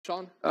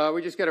Sean?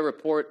 We just got a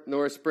report,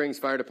 Norris Springs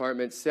Fire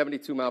Department,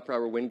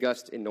 72-mile-per-hour wind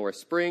gust in Norris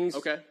Springs.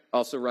 Okay.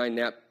 Also, Ryan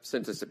Knapp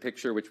sent us a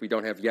picture, which we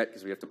don't have yet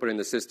because we have to put it in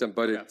the system,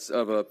 but it's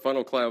of a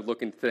funnel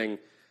cloud-looking thing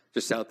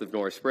just south of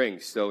Norris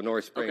Springs. So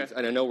Norris Springs,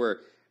 and I know we're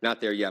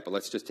not there yet, but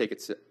let's just take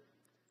it.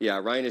 Yeah,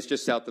 Ryan is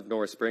just south of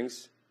Norris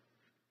Springs.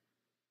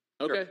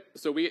 Okay. Sure.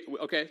 So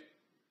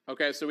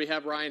so we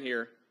have Ryan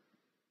here.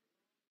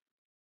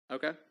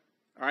 Okay.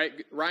 All right,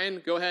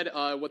 Ryan, go ahead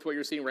with what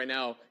you're seeing right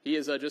now. He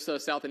is just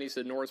south and east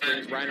of Norris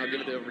Springs. Ryan, I'll give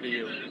it over to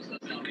you. You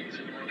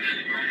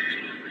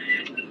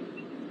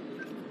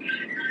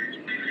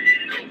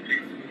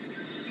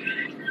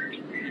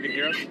can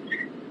hear us?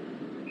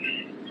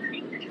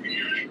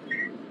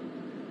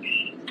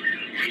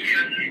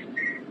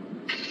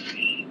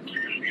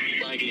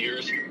 Ryan, can you hear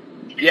us?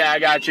 Yeah, I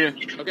got you.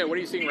 Okay, what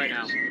are you seeing right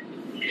now?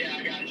 Yeah,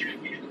 I got you.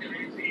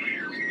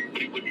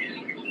 What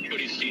are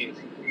you seeing?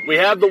 We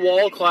have the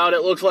wall cloud,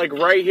 it looks like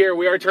right here.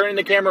 We are turning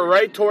the camera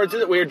right towards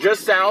it. We are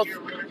just south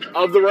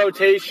of the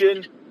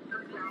rotation.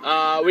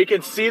 We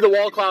can see the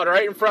wall cloud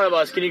right in front of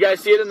us. Can you guys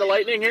see it in the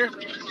lightning here?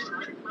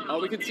 Oh,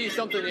 we can see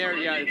something there.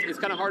 Yeah, it's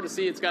kind of hard to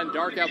see. It's gotten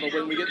dark out, but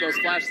when we get those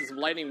flashes of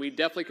lightning, we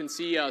definitely can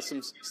see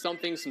some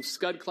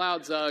scud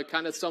clouds,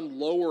 kind of some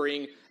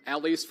lowering,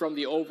 at least from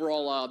the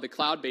overall the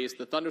cloud base,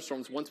 the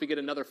thunderstorms. Once we get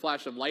another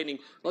flash of lightning,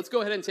 let's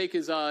go ahead and take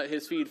his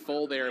feed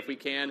full there if we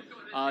can,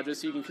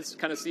 just so you can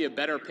kind of see a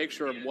better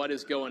picture of what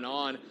is going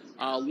on.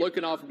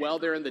 Looking off well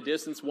there in the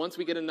distance. Once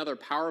we get another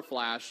power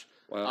flash,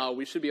 wow.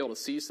 We should be able to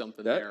see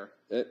something there.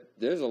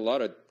 There's a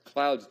lot of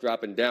clouds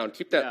dropping down.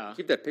 Keep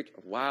that picture.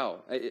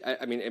 Wow.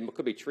 I mean, it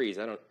could be trees.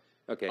 I don't.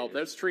 Okay. Oh,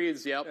 there's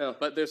trees. Yep. Yeah.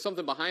 But there's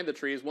something behind the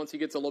trees. Once he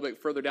gets a little bit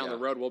further down the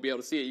road, we'll be able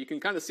to see it. You can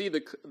kind of see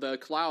the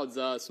clouds,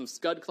 some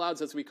scud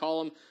clouds as we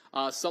call them.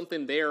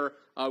 Something there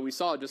we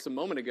saw just a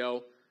moment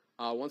ago.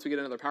 Once we get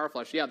another power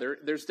flash,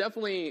 there's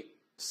definitely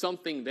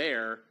something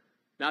there.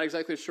 Not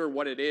exactly sure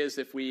what it is,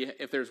 if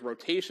there's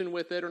rotation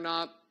with it or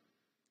not,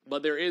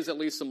 but there is at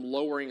least some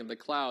lowering of the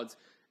clouds.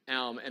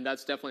 And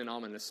that's definitely an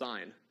ominous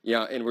sign.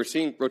 Yeah, and we're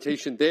seeing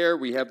rotation there.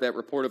 We have that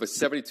report of a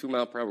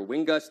 72-mile-per-hour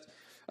wind gust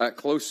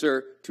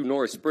closer to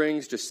Norris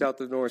Springs, just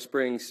south of Norris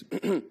Springs.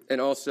 And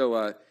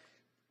also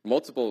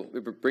multiple, we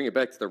bring it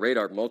back to the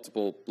radar,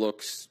 multiple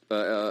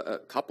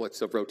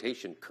couplets of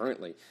rotation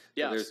currently.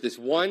 Yes. So there's this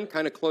one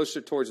kind of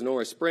closer towards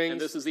Norris Springs.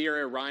 And this is the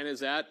area Ryan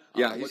is at,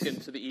 looking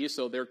to the east.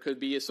 So there could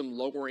be some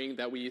lowering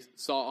that we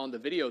saw on the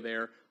video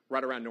there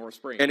right around Norris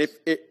Springs. And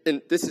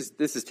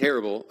this is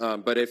terrible,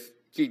 but if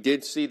he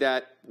did see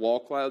that wall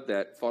cloud,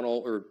 that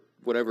funnel, or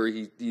whatever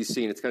he's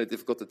seen, it's kind of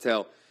difficult to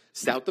tell.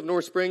 South of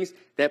North Springs,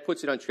 that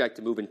puts it on track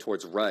to moving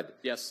towards Rudd.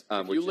 Yes.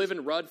 If you live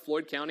in Rudd,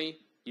 Floyd County,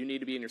 you need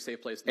to be in your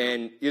safe place now.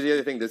 And here's the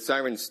other thing, the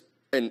sirens,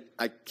 and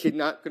I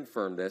cannot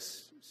confirm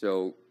this,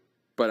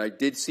 but I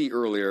did see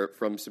earlier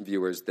from some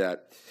viewers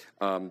that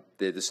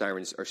the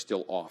sirens are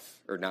still off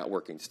or not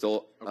working,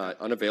 still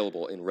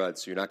unavailable in Rudd,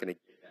 so you're not going to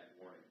get that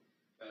warning.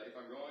 If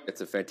I'm wrong,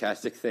 it's a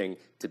fantastic thing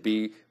to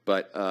be,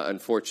 but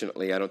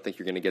unfortunately, I don't think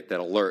you're going to get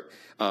that alert.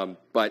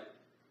 But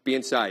be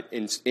inside.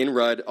 In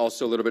Rudd,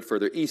 also a little bit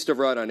further east of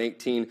Rudd on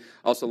 18,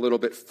 also a little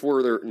bit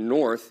further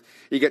north.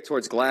 You get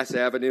towards Glass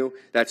Avenue,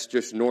 that's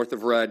just north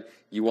of Rudd.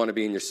 You want to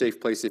be in your safe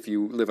place if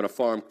you live on a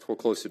farm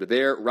closer to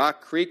there.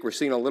 Rock Creek, we're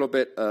seeing a little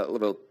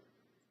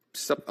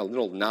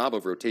knob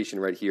of rotation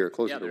right here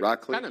closer to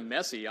Rock Creek. Kind of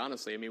messy,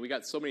 honestly. I mean, we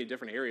got so many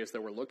different areas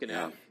that we're looking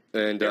at.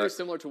 And very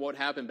similar to what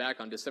happened back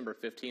on December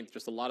 15th,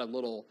 just a lot of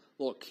little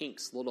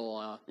kinks,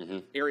 little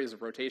areas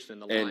of rotation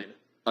in the line.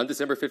 On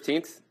December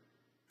 15th,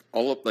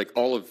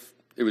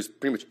 it was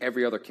pretty much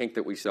every other kink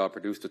that we saw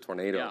produced a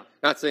tornado. Yeah.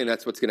 Not saying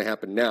that's what's going to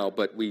happen now,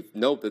 but we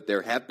know that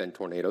there have been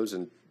tornadoes,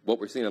 and what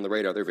we're seeing on the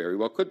radar, there very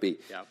well could be.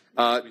 Yeah.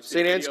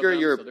 St. Ansgar,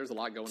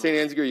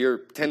 you're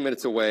 10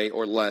 minutes away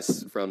or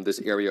less from this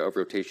area of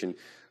rotation,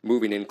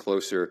 moving in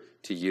closer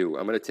to you.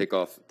 I'm going to take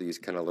off these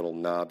kind of little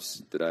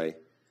knobs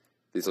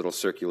these little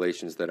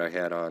circulations that I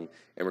had on,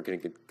 and we're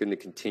going to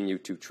continue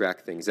to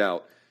track things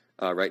out.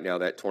 Right now,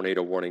 that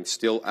tornado warning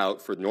still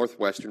out for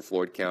northwestern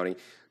Floyd County,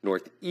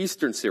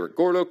 northeastern Cerro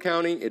Gordo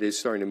County. It is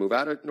starting to move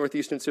out of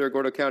northeastern Cerro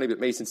Gordo County, but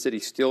Mason City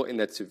still in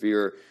that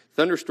severe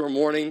thunderstorm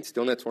warning,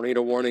 still in that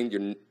tornado warning.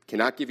 You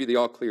cannot give you the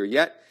all clear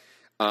yet.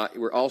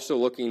 We're also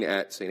looking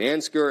at St.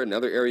 Ansgar,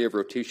 another area of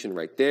rotation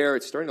right there.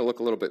 It's starting to look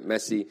a little bit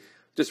messy.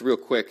 Just real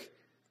quick,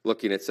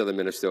 looking at southern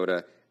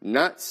Minnesota,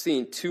 not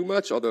seeing too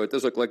much, although it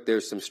does look like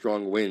there's some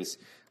strong winds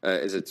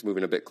as it's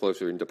moving a bit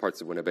closer into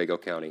parts of Winnebago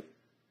County.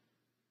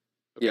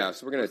 Okay. Yeah,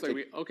 so we're going to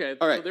take...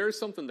 All right. So there's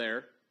something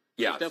there.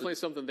 Yeah. There's definitely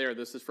something there.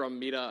 This is from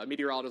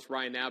meteorologist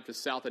Ryan Knapp,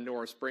 just south of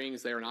Norris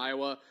Springs there in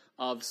Iowa,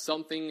 of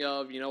something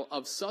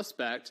of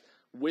suspect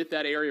with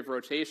that area of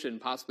rotation,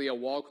 possibly a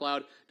wall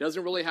cloud.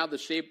 Doesn't really have the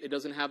shape. It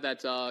doesn't have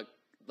that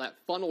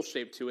funnel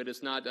shape to it.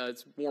 It's not.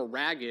 It's more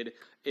ragged,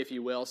 if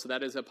you will. So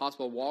that is a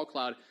possible wall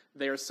cloud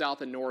there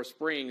south of Norris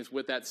Springs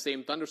with that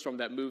same thunderstorm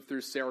that moved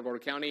through Cerro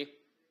Gordo County.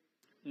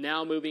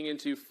 Now moving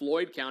into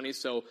Floyd County.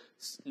 So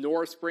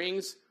Norris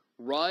Springs,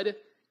 Rudd,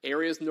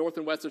 areas north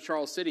and west of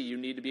Charles City, you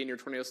need to be in your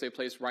tornado safe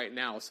place right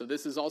now. So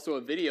this is also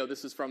a video.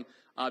 This is from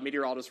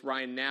meteorologist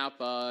Ryan Knapp.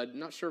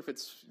 Not sure if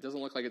doesn't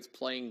look like it's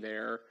playing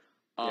there.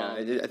 Yeah,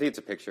 I think it's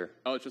a picture.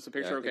 Oh, it's just a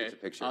picture? Yeah, okay. it's a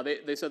picture.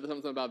 They said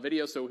something about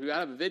video, so if you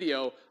have a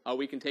video,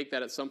 we can take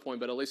that at some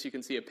point, but at least you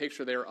can see a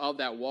picture there of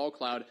that wall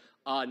cloud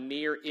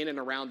near, in and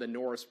around the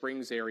Norris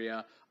Springs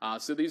area.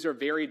 So these are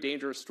very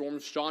dangerous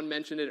storms. Sean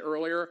mentioned it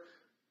earlier.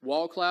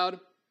 Wall cloud,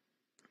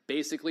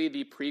 basically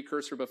the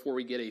precursor before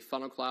we get a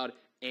funnel cloud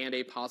and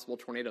a possible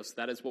tornado. So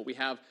that is what we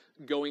have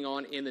going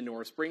on in the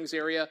Norris Springs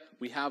area.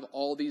 We have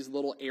all these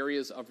little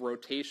areas of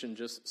rotation,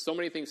 just so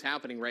many things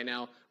happening right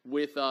now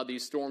with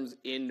these storms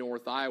in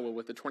North Iowa,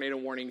 with the tornado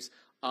warnings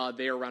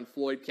there around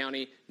Floyd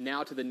County,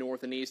 now to the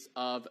north and east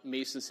of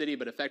Mason City,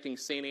 but affecting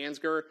St.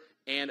 Ansgar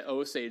and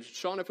Osage.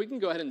 Sean, if we can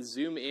go ahead and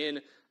zoom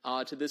in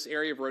to this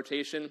area of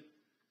rotation,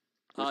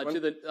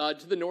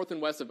 to the north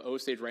and west of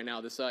Osage right now,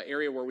 this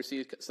area where we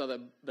see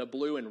the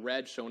blue and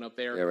red showing up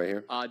there, yeah, right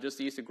here, just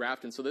east of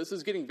Grafton. So this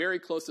is getting very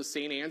close to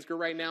St. Ansgar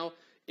right now.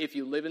 If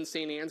you live in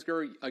St.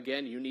 Ansgar,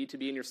 again, you need to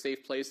be in your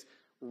safe place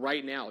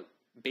right now.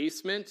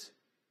 Basement,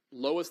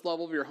 lowest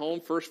level of your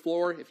home, first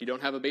floor. If you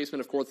don't have a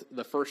basement, of course,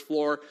 the first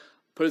floor.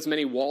 Put as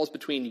many walls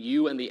between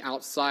you and the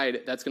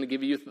outside. That's going to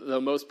give you the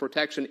most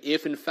protection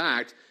if, in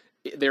fact,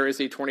 there is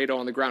a tornado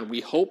on the ground.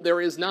 We hope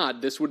there is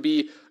not. This would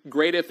be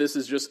great if this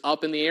is just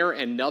up in the air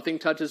and nothing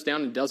touches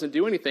down and doesn't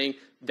do anything.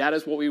 That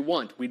is what we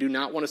want. We do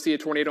not want to see a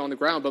tornado on the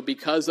ground, but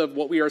because of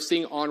what we are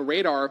seeing on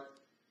radar,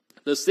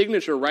 the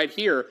signature right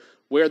here,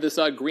 where this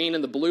green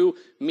and the blue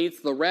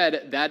meets the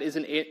red, that is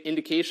an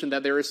indication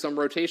that there is some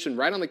rotation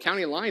right on the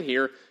county line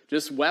here,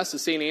 just west of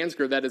St.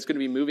 Ansgar, that is going to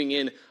be moving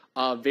in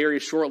very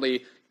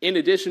shortly, in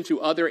addition to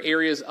other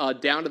areas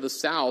down to the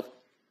south,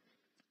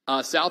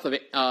 south of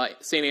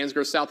St.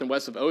 Ansgar, south and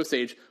west of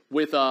Osage,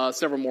 with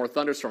several more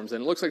thunderstorms.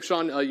 And it looks like,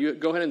 Sean, you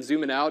go ahead and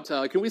zoom it out.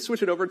 Can we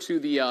switch it over to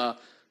the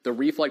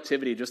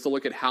reflectivity, just to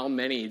look at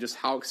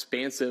how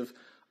expansive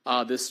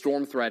this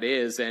storm threat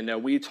is?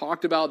 And we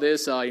talked about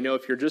this.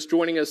 If you're just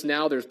joining us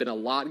now, there's been a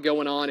lot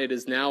going on. It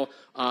is now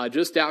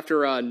just after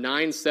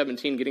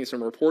 9:17, getting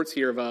some reports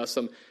here of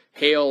some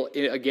hail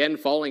again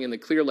falling in the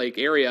Clear Lake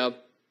area.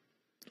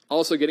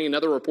 Also getting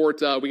another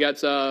report, we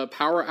got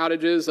power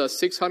outages.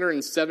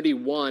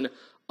 671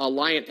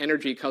 Alliant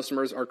Energy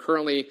customers are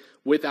currently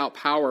without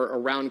power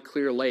around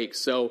Clear Lake.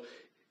 So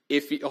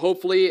if you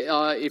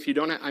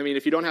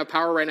don't have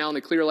power right now in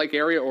the Clear Lake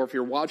area, or if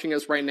you're watching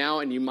us right now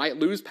and you might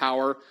lose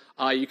power,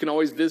 you can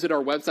always visit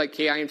our website,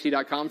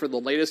 KIMT.com, for the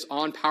latest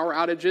on power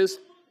outages.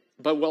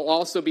 But we'll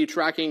also be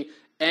tracking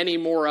any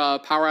more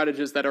power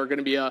outages that are going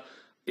to be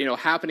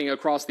happening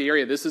across the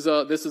area. This is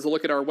a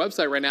look at our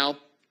website right now.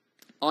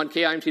 On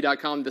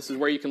KIMT.com, this is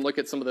where you can look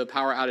at some of the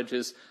power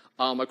outages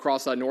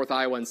across North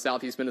Iowa and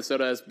southeast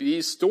Minnesota, as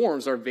these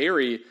storms are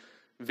very,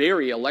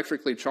 very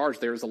electrically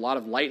charged. There's a lot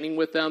of lightning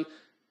with them.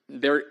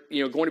 They're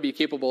going to be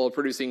capable of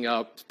producing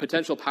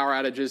potential power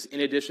outages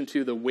in addition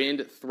to the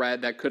wind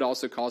threat that could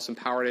also cause some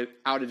power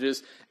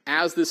outages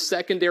as the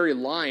secondary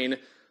line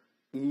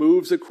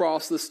moves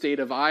across the state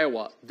of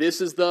Iowa.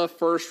 This is the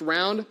first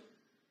round.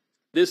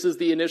 This is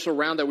the initial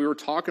round that we were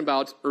talking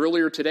about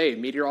earlier today.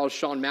 Meteorologist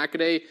Sean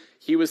McAday,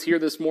 he was here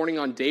this morning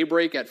on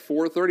Daybreak at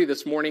 4:30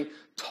 this morning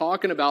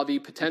talking about the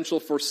potential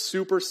for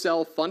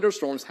supercell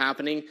thunderstorms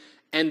happening,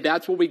 and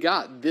that's what we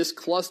got. This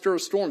cluster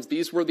of storms,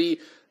 these were the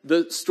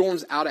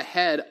storms out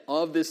ahead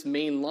of this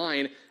main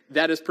line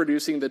that is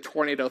producing the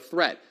tornado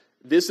threat.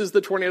 This is the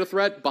tornado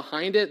threat.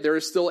 Behind it, there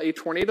is still a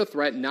tornado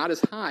threat, not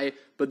as high,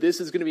 but this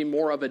is going to be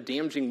more of a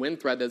damaging wind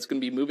threat that's going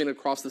to be moving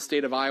across the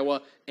state of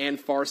Iowa and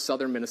far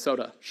southern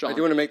Minnesota. Sean. I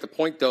do want to make the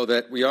point, though,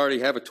 that we already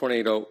have a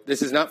tornado.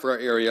 This is not for our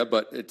area,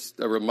 but it's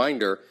a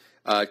reminder.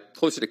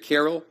 Closer to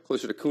Carroll,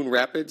 closer to Coon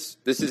Rapids.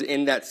 This is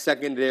in that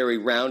secondary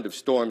round of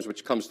storms,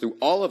 which comes through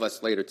all of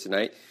us later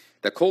tonight.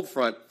 The cold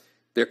front,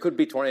 there could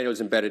be tornadoes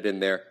embedded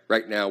in there.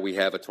 Right now, we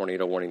have a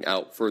tornado warning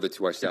out further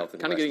to our south.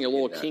 Kind of getting a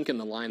little kink in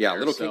the line. Yeah, a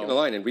little kink in the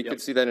line, and we could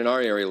see that in our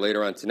area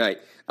later on tonight.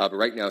 But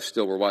right now,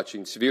 still, we're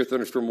watching severe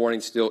thunderstorm warning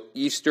still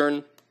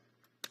eastern.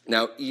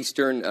 Now,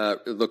 eastern,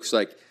 it looks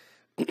like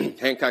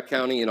Hancock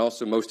County and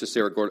also most of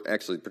Saragordo,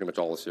 actually pretty much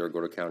all of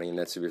Saragordo County in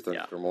that severe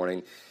thunderstorm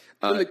warning.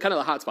 Kind of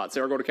the hot spot.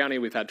 Saragordo County,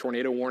 we've had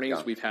tornado warnings.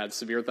 Yeah. We've had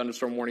severe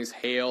thunderstorm warnings,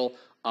 hail,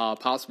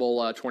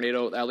 possible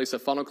tornado, at least a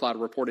funnel cloud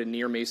reported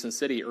near Mason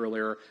City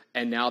earlier.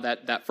 And now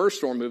that first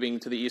storm moving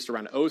to the east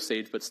around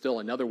Osage, but still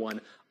another one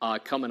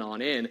coming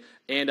on in.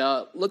 And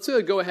let's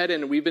go ahead,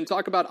 and we've been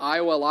talking about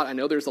Iowa a lot. I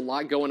know there's a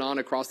lot going on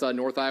across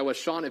North Iowa.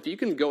 Sean, if you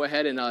can go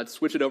ahead and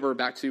switch it over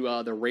back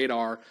to the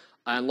radar.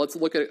 And let's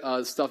look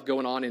at stuff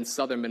going on in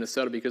southern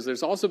Minnesota, because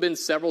there's also been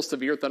several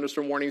severe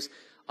thunderstorm warnings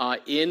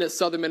in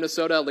southern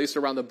Minnesota, at least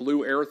around the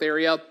Blue Earth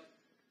area.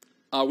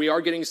 We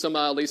are getting some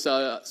at least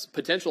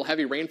potential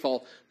heavy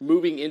rainfall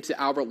moving into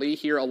Albert Lee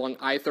here along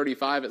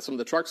I-35 at some of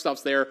the truck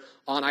stops there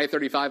on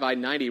I-35,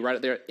 I-90, right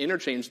at their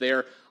interchange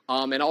there.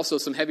 and also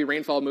some heavy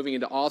rainfall moving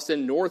into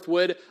Austin.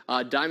 Northwood,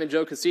 Diamond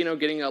Joe Casino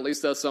getting at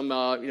least some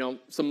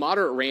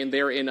moderate rain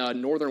there in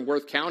northern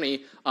Worth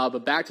County.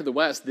 But back to the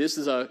west, this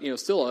is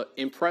still an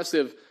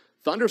impressive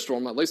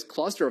thunderstorm, at least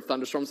cluster of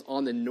thunderstorms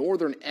on the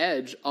northern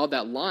edge of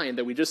that line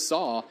that we just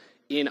saw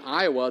in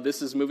Iowa.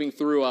 This is moving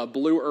through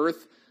Blue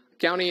Earth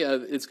County.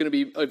 It's going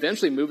to be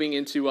eventually moving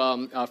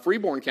into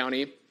Freeborn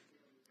County,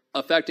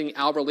 affecting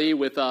Albert Lee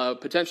with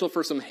potential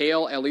for some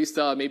hail, at least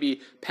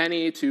maybe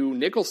penny to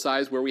nickel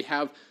size, where we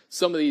have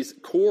some of these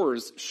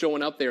cores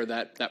showing up there,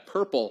 that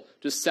purple,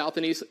 just south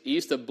and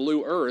east of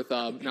Blue Earth,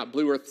 not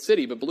Blue Earth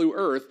City, but Blue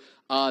Earth,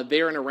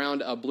 there and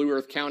around Blue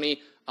Earth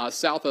County,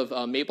 south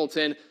of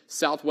Mapleton,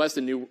 southwest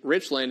of New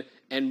Richland,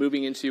 and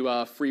moving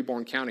into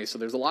Freeborn County. So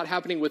there's a lot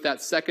happening with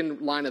that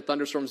second line of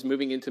thunderstorms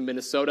moving into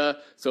Minnesota.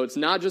 So it's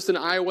not just an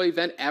Iowa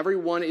event.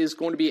 Everyone is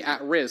going to be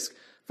at risk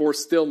for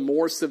still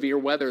more severe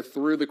weather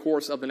through the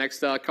course of the next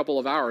couple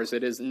of hours.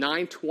 It is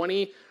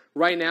 9:20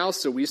 right now,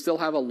 so we still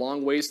have a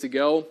long ways to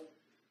go.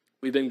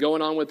 We've been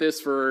going on with this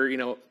for,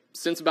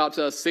 since about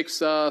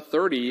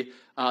 6:30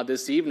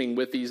 this evening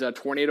with these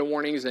tornado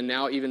warnings and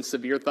now even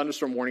severe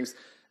thunderstorm warnings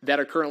that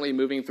are currently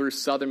moving through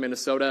southern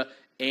Minnesota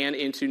and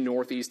into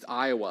northeast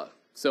Iowa.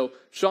 So,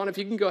 Sean, if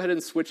you can go ahead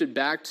and switch it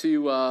back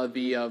to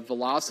the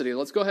velocity,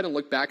 let's go ahead and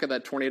look back at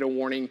that tornado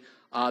warning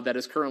that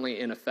is currently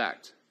in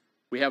effect.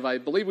 I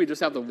believe we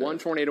just have the one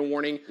tornado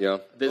warning. Yeah.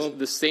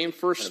 The same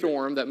first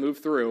storm that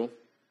moved through.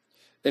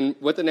 And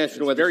what the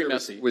National Weather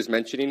Service was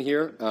mentioning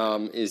here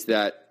is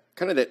that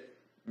kind of that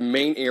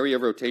main area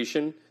of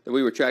rotation that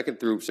we were tracking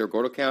through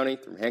Sarasota County,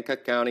 through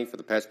Hancock County for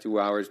the past 2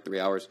 hours, 3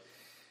 hours,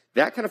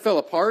 that kind of fell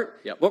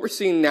apart. Yep. What we're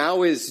seeing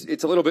now is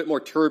it's a little bit more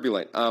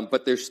turbulent,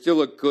 but there's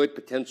still a good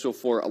potential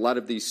for a lot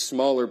of these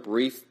smaller,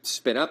 brief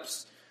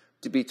spin-ups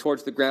to be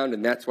towards the ground,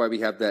 and that's why we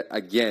have that,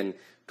 again,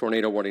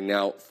 tornado warning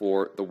now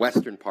for the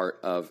western part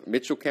of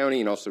Mitchell County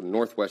and also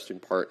northwestern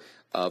part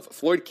of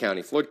Floyd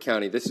County. Floyd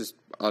County, this is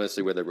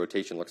honestly where the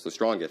rotation looks the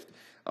strongest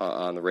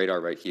on the radar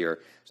right here.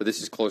 So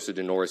this is closer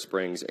to Norris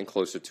Springs and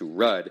closer to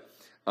Rudd.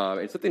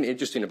 And something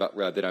interesting about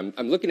Rudd that I'm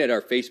looking at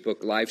our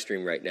Facebook live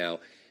stream right now,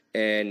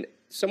 and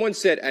someone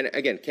said, and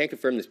again, can't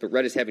confirm this, but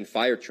Rudd is having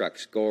fire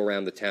trucks go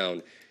around the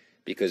town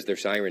because their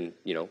siren,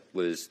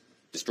 was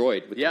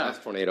destroyed with the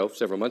last tornado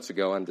several months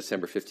ago on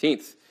December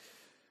 15th.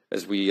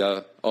 As we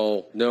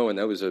all know, and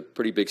that was a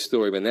pretty big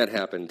story when that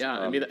happened.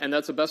 Yeah, and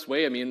that's the best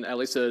way. At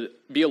least to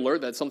be alert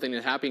that something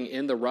is happening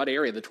in the Rudd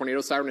area. The tornado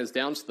siren is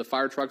down, so the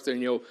fire trucks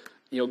are,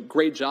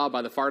 great job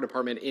by the fire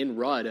department in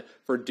Rudd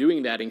for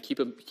doing that and keep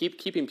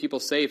keeping people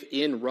safe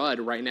in Rudd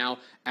right now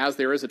as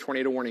there is a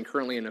tornado warning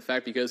currently in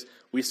effect, because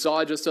we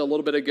saw just a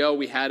little bit ago,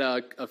 we had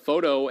a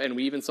photo and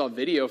we even saw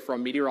video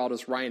from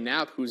meteorologist Ryan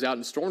Knapp, who's out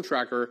in Storm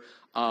Tracker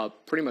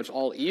pretty much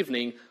all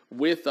evening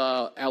with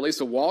at least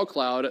a wall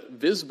cloud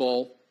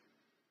visible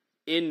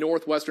in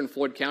northwestern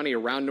Floyd County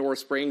around Norris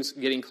Springs,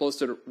 getting close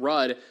to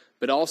Rudd,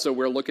 but also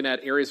we're looking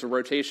at areas of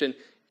rotation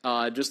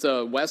just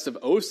west of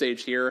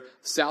Osage here,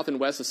 south and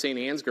west of St.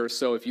 Ansgar.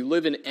 So if you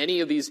live in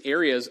any of these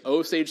areas,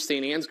 Osage,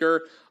 St.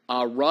 Ansgar,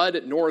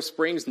 Rudd, Norris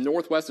Springs,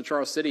 northwest of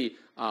Charles City,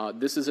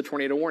 this is a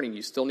tornado warning.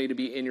 You still need to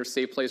be in your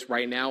safe place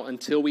right now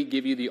until we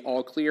give you the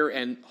all clear,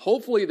 and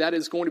hopefully that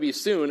is going to be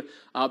soon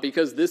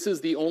because this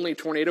is the only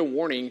tornado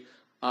warning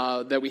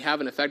that we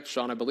have in effect,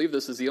 Sean. I believe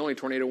this is the only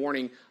tornado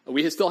warning.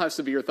 We still have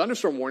severe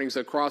thunderstorm warnings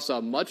across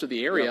much of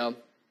the area,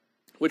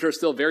 which are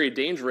still very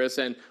dangerous,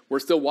 and we're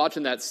still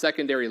watching that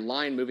secondary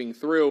line moving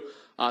through.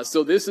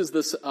 So this is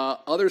this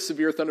other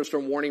severe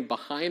thunderstorm warning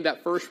behind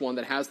that first one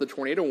that has the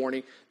tornado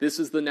warning. This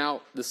is the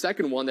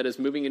second one that is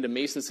moving into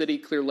Mason City,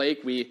 Clear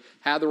Lake. We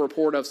had the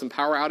report of some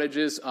power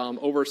outages,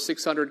 over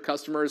 600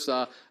 customers,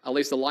 at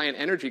least Alliant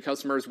Energy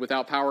customers,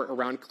 without power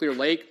around Clear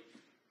Lake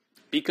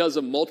because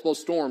of multiple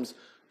storms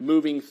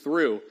moving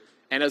through.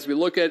 And as we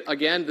look at,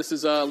 again, this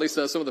is at least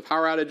some of the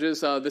power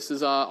outages. This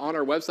is on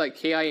our website,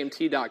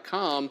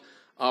 KIMT.com,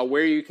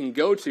 where you can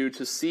go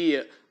to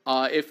see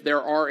if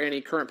there are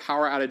any current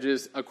power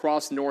outages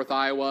across North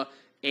Iowa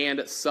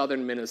and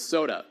southern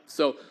Minnesota.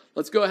 So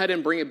let's go ahead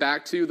and bring it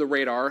back to the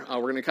radar. We're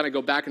going to kind of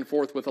go back and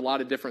forth with a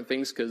lot of different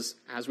things because,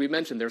 as we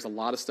mentioned, there's a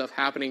lot of stuff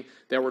happening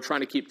that we're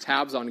trying to keep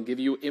tabs on and give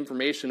you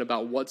information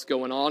about what's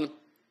going on.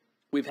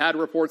 We've had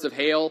reports of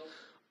hail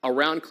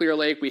around Clear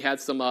Lake. We had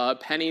some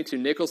penny to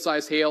nickel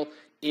size hail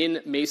in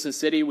Mason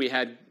City. We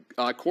had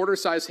quarter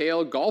size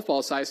hail, golf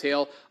ball size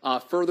hail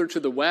further to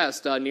the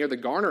west near the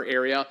Garner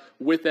area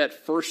with that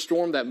first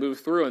storm that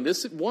moved through. And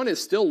this one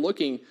is still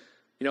looking,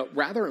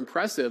 rather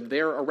impressive.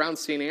 They're around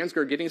St.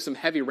 Ansgar getting some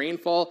heavy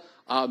rainfall,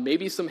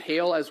 maybe some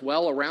hail as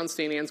well around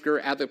St. Ansgar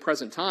at the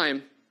present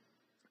time,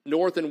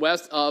 north and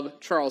west of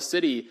Charles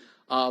City.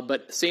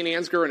 But St.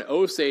 Ansgar and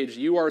Osage,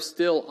 you are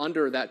still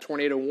under that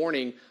tornado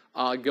warning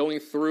going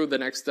through the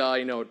next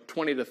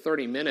 20 to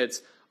 30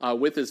 minutes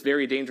with this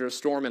very dangerous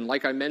storm. And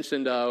like I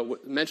mentioned,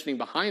 mentioning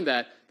behind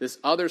that, this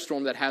other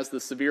storm that has the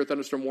severe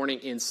thunderstorm warning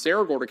in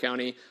Sarasota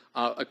County,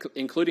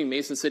 including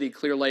Mason City,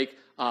 Clear Lake,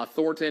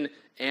 Thornton,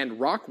 and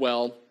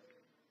Rockwell.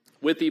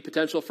 with the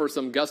potential for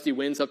some gusty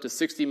winds up to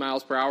 60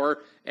 miles per hour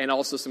and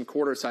also some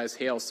quarter-sized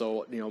hail.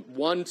 So,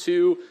 1,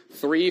 2,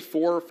 3,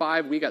 4,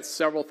 5, we got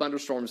several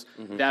thunderstorms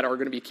that are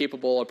going to be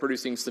capable of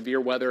producing severe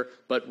weather.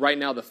 But right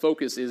now the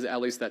focus is at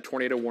least that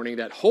tornado warning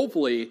that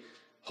hopefully,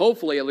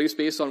 at least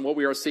based on what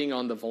we are seeing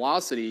on the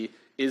velocity,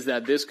 is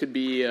that this could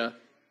be,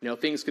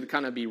 things could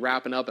kind of be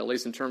wrapping up, at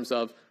least in terms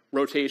of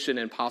rotation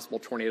and possible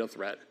tornado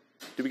threat.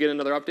 Did we get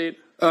another update?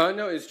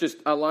 No, it's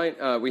just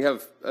Alliant. We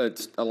have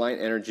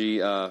Alliant Energy,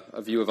 a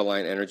view of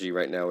Alliant Energy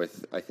right now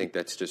with, I think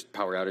that's just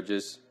power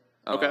outages.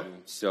 Okay.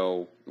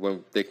 So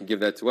when they can give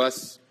that to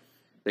us,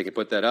 they can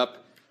put that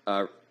up.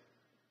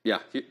 Yeah.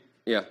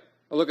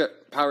 I'll look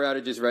at power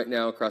outages right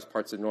now across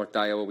parts of North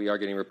Iowa. We are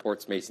getting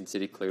reports, Mason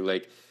City, Clear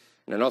Lake.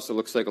 And it also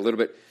looks like a little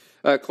bit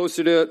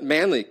closer to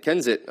Manly,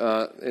 Kensett,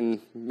 and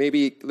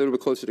maybe a little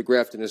bit closer to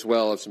Grafton as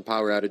well of some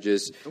power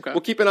outages. Okay.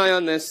 We'll keep an eye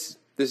on this.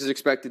 This is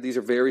expected. These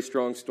are very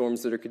strong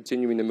storms that are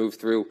continuing to move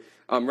through.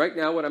 Right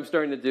now, what I'm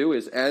starting to do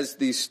is, as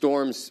these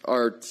storms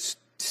are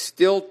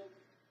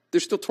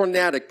they're still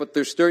tornadic, but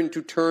they're starting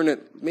to turn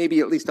maybe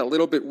at least a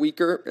little bit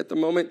weaker at the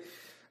moment.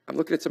 I'm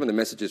looking at some of the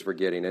messages we're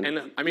getting,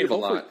 and I mean, a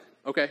lot.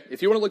 Okay,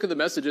 if you want to look at the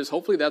messages,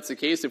 hopefully that's the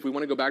case. If we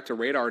want to go back to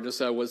radar, just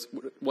was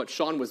what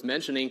Sean was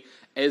mentioning,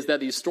 is that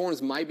these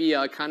storms might be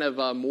kind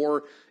of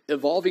more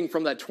evolving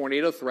from that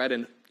tornado threat,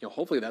 and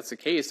hopefully that's the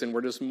case, and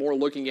we're just more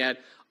looking at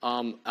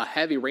a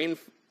heavy rain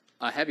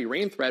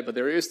threat, but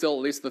there is still at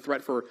least the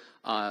threat for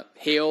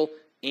hail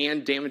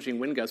and damaging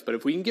wind gusts. But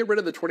if we can get rid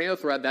of the tornado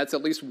threat, that's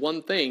at least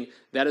one thing.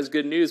 That is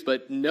good news.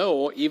 But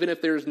no, even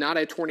if there's not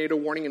a tornado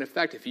warning in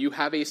effect, if you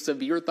have a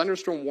severe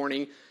thunderstorm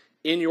warning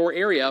in your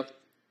area,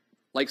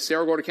 like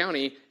Cerro Gordo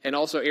County, and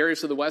also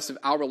areas to the west of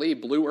Albert Lea,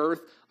 Blue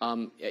Earth,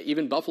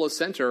 even Buffalo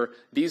Center,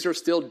 these are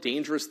still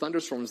dangerous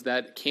thunderstorms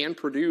that can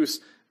produce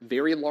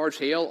very large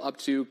hail up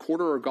to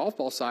quarter or golf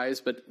ball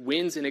size, but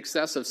winds in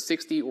excess of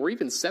 60 or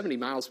even 70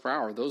 miles per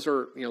hour. Those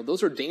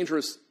are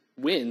dangerous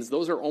winds.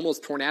 Those are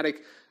almost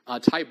tornadic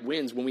type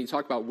winds. When we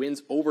talk about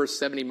winds over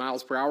 70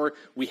 miles per hour,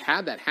 we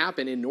had that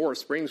happen in Norris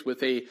Springs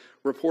with a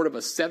report of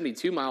a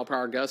 72 mile per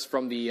hour gust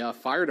from the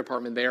fire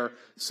department there.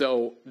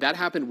 So that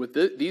happened with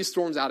these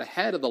storms out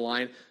ahead of the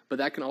line, but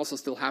that can also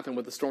still happen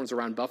with the storms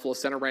around Buffalo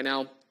Center right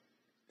now,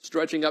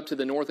 stretching up to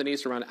the north and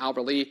east around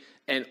Albert Lea,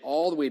 and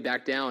all the way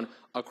back down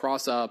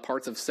across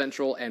parts of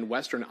central and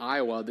western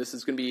Iowa. This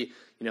is going to be,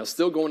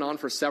 still going on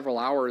for several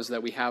hours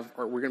that we're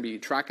going to be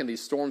tracking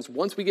these storms.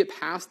 Once we get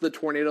past the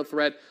tornado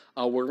threat,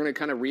 we're going to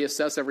kind of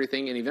reassess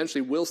everything, and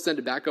eventually we'll send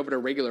it back over to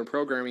regular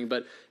programming.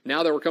 But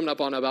now that we're coming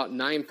up on about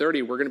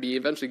 9:30, we're going to be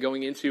eventually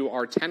going into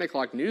our 10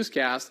 o'clock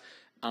newscast.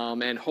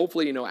 And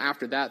hopefully,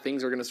 after that,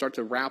 things are going to start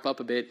to wrap up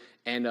a bit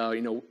and,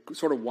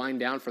 sort of wind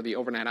down for the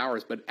overnight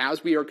hours. But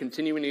as we are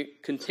continuing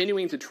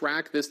to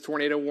track this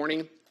tornado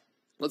warning,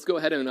 let's go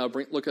ahead and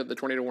look at the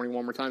tornado warning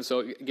one more time. So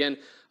again,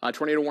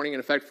 tornado warning in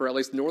effect for at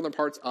least northern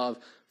parts of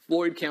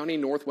Floyd County,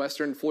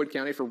 northwestern Floyd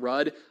County for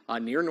Rudd,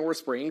 near North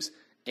Springs,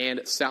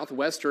 and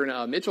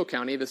southwestern Mitchell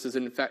County. This is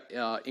in fact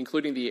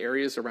including the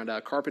areas around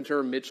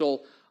Carpenter,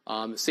 Mitchell,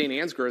 St.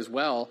 Ansgar as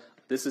well.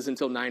 This is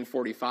until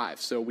 9:45.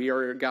 So we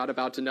got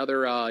about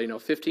another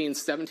 15,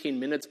 17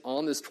 minutes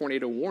on this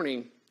tornado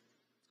warning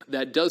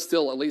that does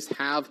still at least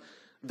have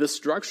the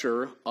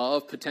structure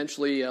of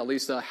potentially at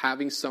least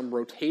having some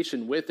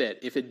rotation with it.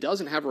 If it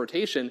doesn't have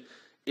rotation,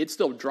 it's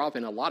still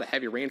dropping a lot of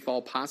heavy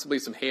rainfall, possibly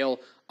some hail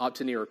up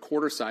to near a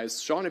quarter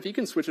size. Sean, if you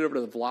can switch it over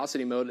to the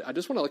velocity mode, I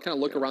just want to kind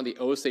of look around the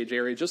Osage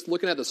area, just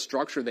looking at the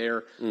structure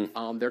there.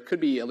 There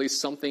could be at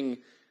least something,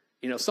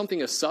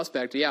 something a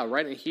suspect. Yeah,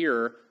 right in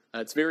here.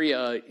 It's very,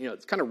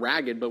 it's kind of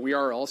ragged, but we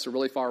are also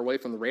really far away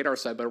from the radar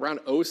side. But around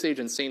Osage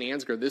and St.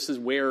 Ansgar, this is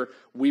where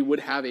we would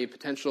have a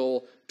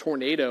potential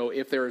tornado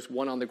if there's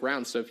one on the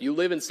ground. So if you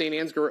live in St.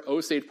 Ansgar,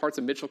 Osage, parts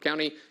of Mitchell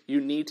County, you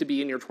need to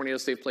be in your tornado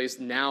safe place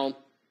now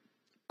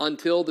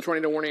until the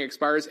tornado warning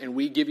expires, and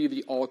we give you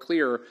the all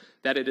clear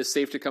that it is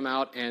safe to come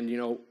out and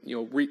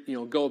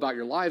go about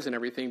your lives and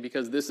everything,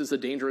 because this is a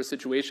dangerous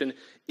situation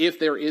if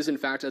there is in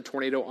fact a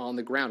tornado on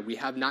the ground. We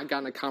have not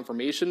gotten a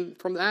confirmation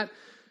from that.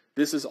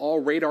 This is all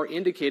radar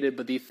indicated,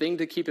 but the thing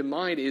to keep in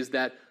mind is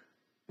that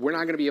we're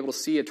not going to be able to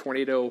see a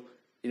tornado.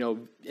 No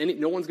one's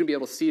going to be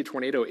able to see a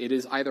tornado. It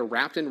is either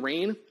wrapped in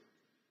rain,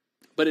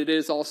 but it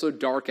is also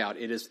dark out.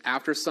 It is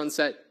after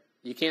sunset.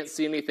 You can't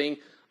see anything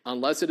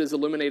unless it is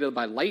illuminated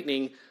by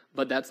lightning,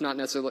 but that's not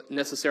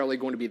necessarily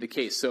going to be the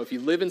case. So if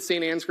you live in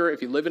St. Ansgar,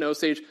 if you live in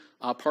Osage,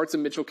 parts of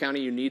Mitchell County,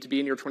 you need to be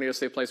in your tornado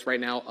safe place right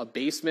now. A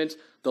basement,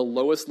 the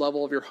lowest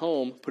level of your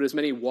home, put as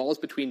many walls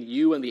between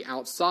you and the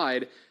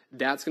outside.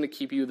 That's going to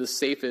keep you the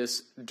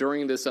safest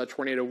during this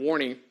tornado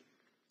warning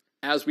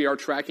as we are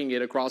tracking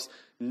it across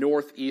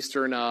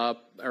northeastern, or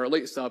at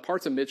least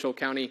parts of Mitchell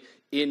County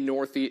in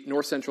north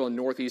central and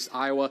northeast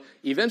Iowa.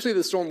 Eventually,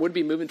 the storm would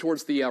be moving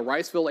towards the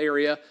Riceville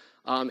area,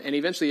 and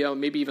eventually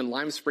maybe even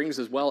Lime Springs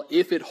as well,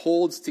 if it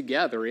holds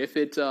together, if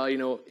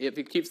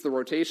it keeps the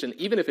rotation.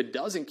 Even if it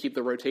doesn't keep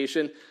the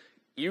rotation,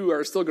 you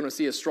are still going to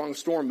see a strong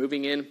storm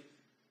moving in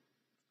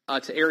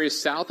to areas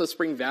south of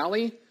Spring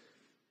Valley,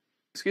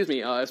 excuse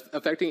me,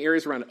 affecting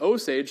areas around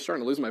Osage.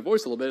 Starting to lose my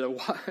voice a little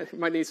bit.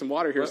 Might need some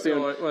water here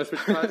soon. Want to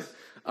switch spots?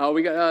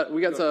 We got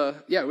let's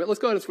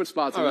go ahead and switch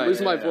spots. I'm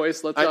losing my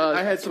voice. Let's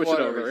I had some switch it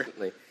water over.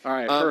 recently. All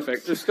right,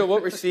 perfect. So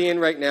what we're seeing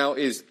right now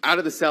is out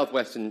of the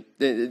southwest, and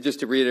just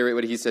to reiterate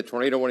what he said,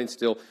 tornado warning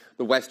still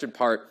the western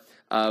part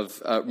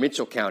of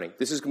Mitchell County.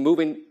 This is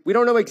moving. We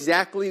don't know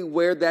exactly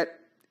where that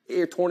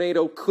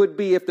tornado could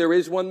be if there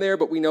is one there,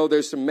 but we know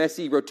there's some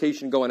messy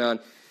rotation going on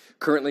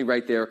currently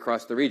right there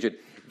across the region.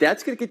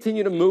 That's going to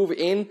continue to move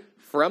in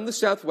from the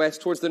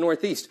southwest towards the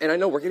northeast. And I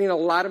know we're getting a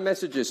lot of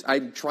messages.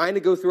 I'm trying to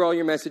go through all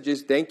your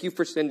messages. Thank you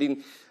for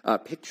sending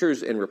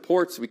pictures and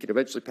reports. We can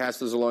eventually pass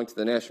those along to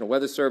the National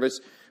Weather Service.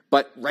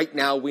 But right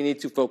now we need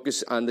to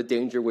focus on the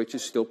danger which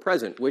is still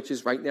present, which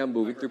is right now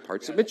moving through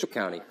parts of Mitchell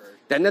County.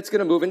 Then that's going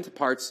to move into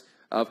parts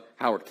of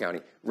Howard County,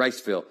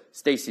 Riceville,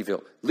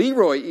 Stacyville,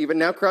 Leroy, even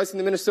now crossing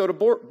the Minnesota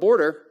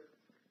border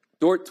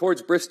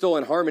towards Bristol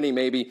and Harmony,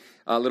 maybe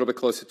a little bit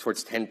closer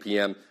towards 10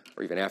 p.m.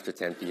 or even after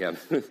 10 p.m.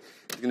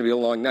 It's going to be a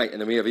long night,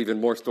 and then we have even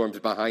more storms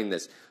behind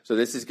this. So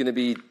this is going to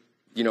be,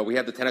 we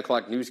have the 10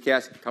 o'clock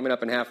newscast coming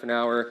up in half an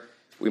hour.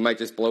 We might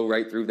just blow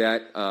right through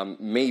that,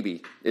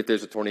 maybe, if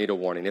there's a tornado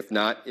warning. If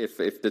not, if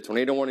the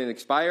tornado warning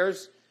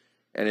expires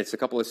and it's a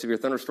couple of severe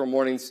thunderstorm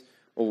warnings,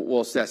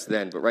 we'll assess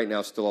then. But right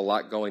now, still a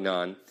lot going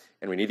on,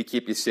 and we need to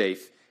keep you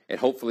safe. And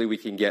hopefully we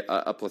can get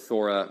a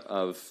plethora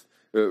of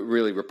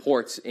really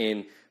reports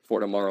in for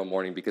tomorrow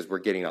morning, because we're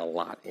getting a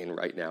lot in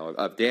right now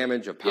of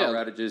damage, of power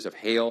outages, of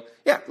hail.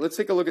 Yeah, let's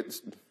take a look at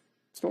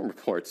storm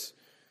reports.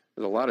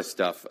 There's a lot of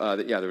stuff.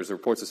 There was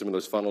reports of some of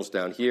those funnels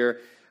down here.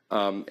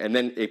 And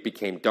then it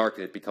became dark,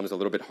 and it becomes a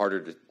little bit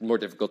more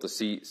difficult to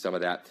see some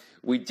of that.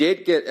 We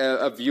did get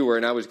a viewer,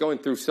 and I was going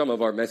through some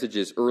of our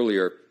messages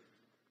earlier,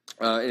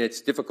 and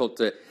it's difficult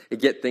to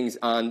get things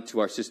onto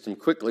our system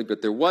quickly,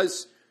 but there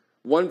was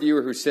one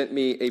viewer who sent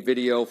me a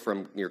video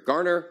from near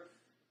Garner.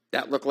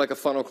 That looked like a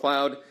funnel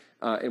cloud,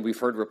 and we've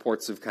heard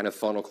reports of kind of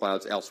funnel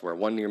clouds elsewhere,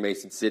 one near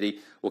Mason City.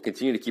 We'll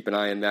continue to keep an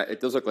eye on that. It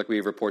does look like we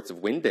have reports of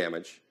wind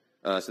damage.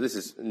 So this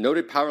is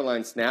noted power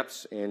line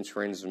snaps and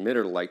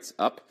transmitter lights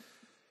up.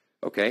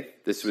 Okay,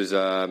 this was,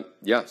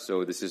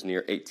 so this is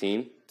near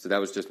 18. So that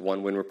was just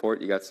one wind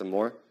report. You got some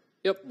more?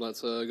 Yep,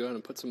 let's go ahead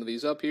and put some of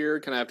these up here.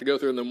 Kind of have to go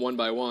through them one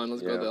by one.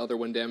 Let's go to the other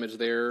wind damage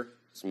there.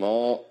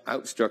 Small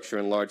out structure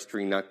and large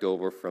tree knocked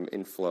over from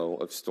inflow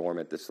of storm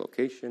at this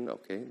location.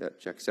 Okay, that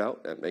checks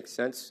out. That makes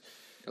sense.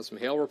 Got some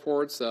hail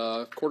reports,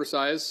 quarter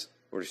size.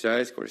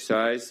 Quarter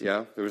size,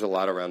 yeah. There was a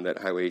lot around that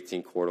Highway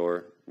 18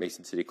 corridor,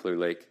 Mason City, Clear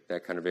Lake,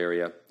 that kind of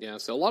area. Yeah,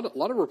 so a lot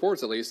of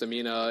reports at least. I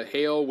mean,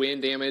 hail,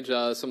 wind damage,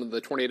 some of the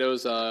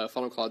tornadoes,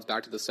 funnel clouds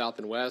back to the south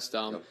and west.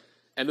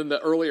 And then the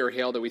earlier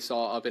hail that we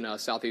saw up in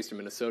southeastern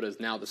Minnesota is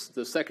now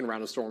the second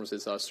round of storms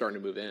is starting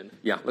to move in.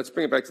 Yeah, let's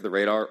bring it back to the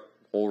radar,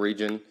 whole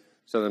region,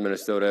 southern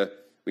Minnesota.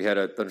 We had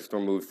a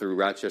thunderstorm move through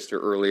Rochester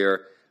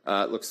earlier.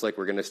 It looks like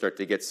we're going to start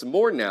to get some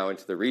more now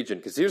into the region,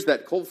 because here's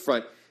that cold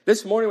front.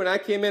 This morning when I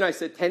came in, I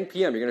said 10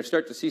 p.m. You're going to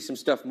start to see some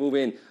stuff move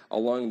in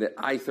along the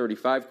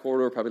I-35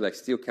 corridor, probably like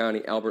Steele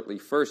County, Albert Lee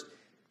first.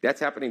 That's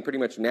happening pretty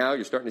much now.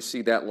 You're starting to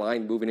see that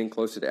line moving in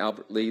closer to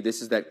Albert Lee.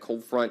 This is that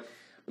cold front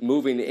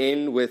moving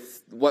in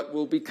with what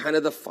will be kind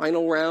of the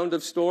final round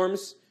of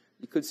storms.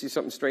 You could see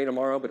something stray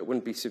tomorrow, but it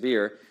wouldn't be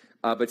severe.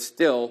 But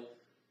still,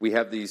 we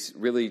have these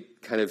really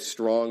kind of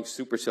strong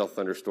supercell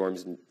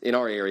thunderstorms in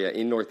our area,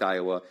 in North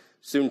Iowa,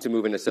 soon to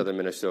move into southern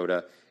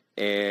Minnesota.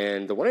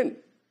 And the one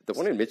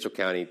in Mitchell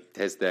County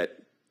has that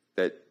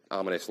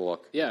ominous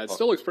look. Yeah, it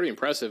still looks pretty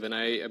impressive, and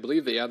I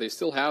believe that they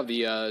still have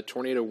the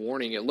tornado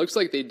warning. It looks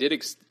like they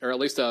did, or at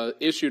least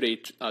issued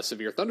a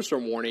severe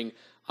thunderstorm warning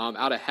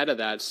out ahead of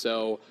that.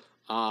 So,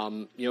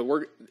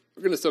 we're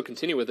going to still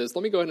continue with this.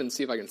 Let me go ahead and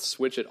see if I can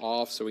switch it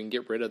off so we can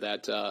get rid of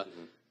that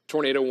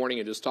tornado warning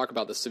and just talk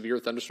about the severe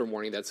thunderstorm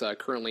warning that's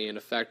currently in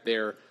effect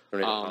there.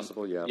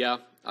 Possible, yeah. Yeah,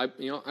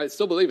 I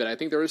still believe it. I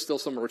think there is still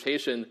some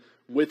rotation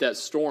with that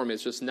storm.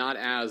 It's just not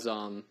as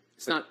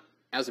it's not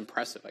as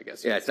impressive, I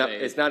guess. Yeah,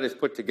 it's not as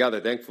put together.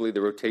 Thankfully,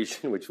 the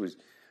rotation, which was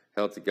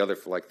held together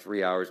for like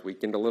 3 hours,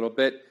 weakened a little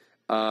bit.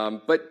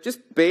 But just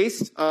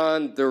based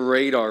on the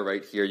radar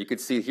right here, you can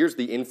see here's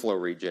the inflow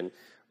region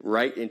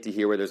right into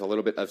here where there's a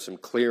little bit of some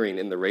clearing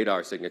in the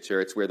radar signature.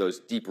 It's where those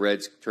deep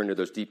reds turn to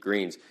those deep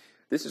greens.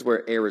 This is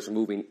where air is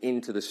moving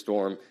into the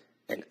storm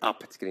and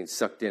up. It's getting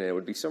sucked in. And it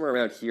would be somewhere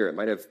around here. It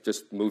might have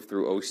just moved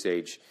through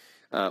Osage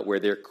where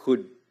there's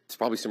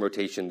probably some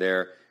rotation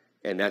there.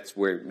 And that's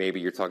where maybe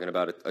you're talking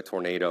about a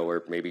tornado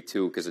or maybe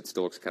two, because it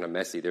still looks kind of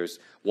messy. There's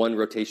one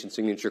rotation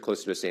signature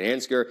closer to St.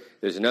 Ansgar.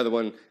 There's another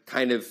one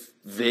kind of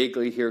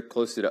vaguely here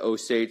closer to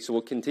Osage. So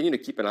we'll continue to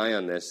keep an eye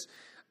on this.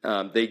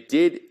 They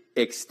did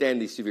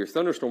extend the severe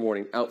thunderstorm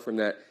warning out from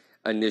that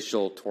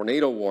initial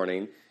tornado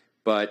warning,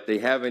 but they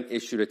haven't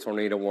issued a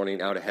tornado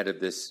warning out ahead of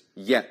this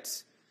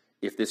yet.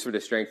 If this were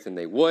to strengthen,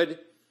 they would.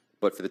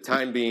 But for the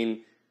time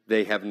being,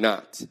 they have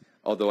not.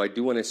 Although I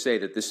do want to say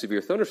that this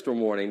severe thunderstorm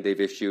warning they've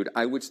issued,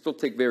 I would still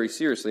take very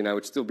seriously, and I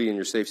would still be in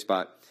your safe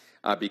spot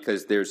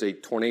because there's a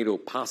tornado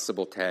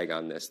possible tag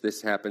on this.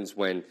 This happens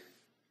when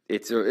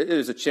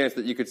there's a chance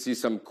that you could see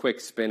some quick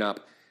spin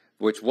up,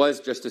 which was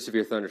just a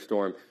severe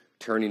thunderstorm,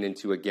 turning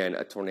into, again,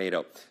 a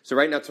tornado. So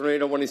right now,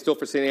 tornado warning still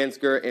for St.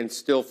 Ansgar and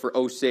still for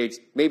Osage,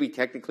 maybe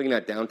technically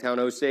not downtown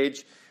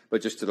Osage,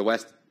 but just to the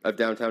west of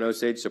downtown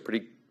Osage, so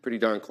pretty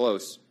darn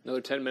close.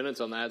 Another 10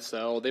 minutes on that,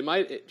 so they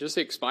might just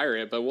expire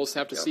it, but we'll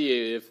have to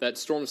see if that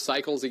storm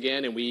cycles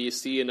again and we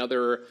see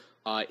another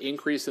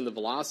increase in the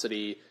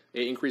velocity,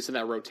 increase in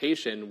that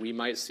rotation, we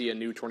might see a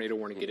new tornado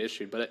warning get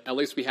issued. But at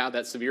least we have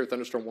that severe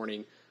thunderstorm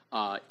warning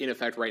in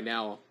effect right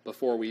now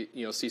before we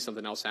see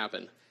something else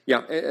happen.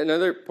 Yeah,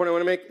 another point I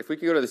want to make, if we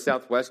could go to the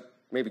southwest,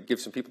 maybe give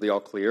some people the all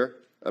clear.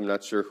 I'm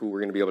not sure who we're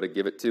going to be able to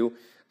give it to.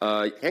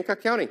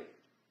 Hancock County,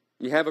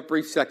 you have a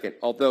brief second.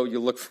 Although you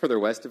look further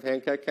west of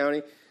Hancock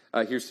County,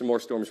 here's some more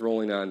storms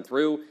rolling on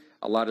through.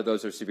 A lot of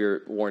those are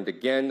severe warned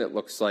again. It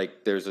looks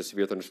like there's a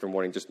severe thunderstorm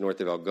warning just north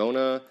of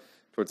Algona,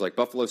 towards like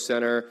Buffalo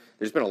Center.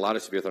 There's been a lot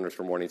of severe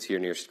thunderstorm warnings here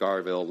near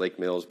Scarville, Lake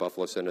Mills,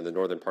 Buffalo Center, the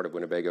northern part of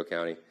Winnebago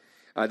County.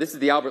 This is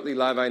the Albert Lee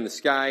Live Eye in the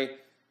sky.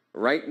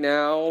 Right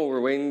now,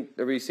 we're waiting.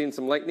 Are we seeing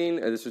some lightning?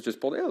 This was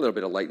just pulled in a little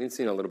bit of lightning.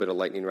 Seeing a little bit of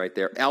lightning right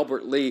there.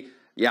 Albert Lee.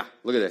 Yeah,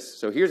 look at this.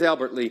 So here's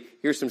Albert Lee.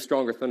 Here's some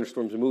stronger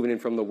thunderstorms moving in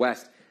from the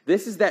west.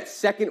 This is that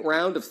second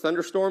round of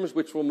thunderstorms,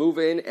 which will move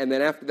in, and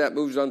then after that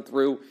moves on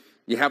through,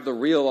 you have the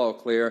real all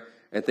clear,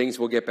 and things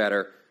will get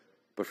better.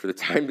 But for the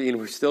time being,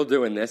 we're still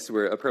doing this.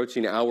 We're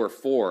approaching hour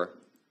 4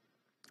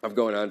 of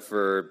going on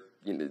for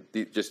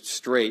just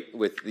straight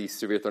with these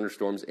severe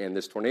thunderstorms and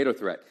this tornado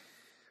threat.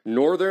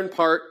 Northern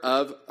part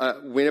of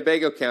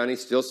Winnebago County,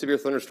 still severe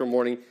thunderstorm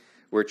warning.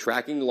 We're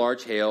tracking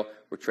large hail.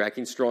 We're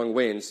tracking strong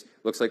winds.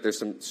 Looks like there's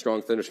some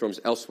strong thunderstorms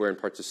elsewhere in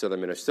parts of southern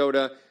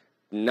Minnesota.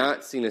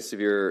 Not seeing a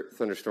severe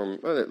thunderstorm.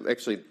 Well, it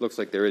actually looks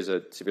like there is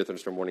a severe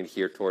thunderstorm warning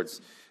here towards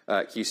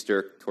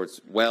Keister,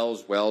 towards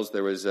Wells. Wells,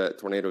 there was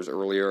tornadoes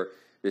earlier,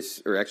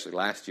 actually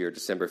last year,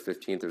 December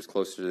 15th. It was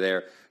closer to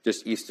there,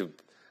 just east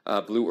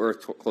of Blue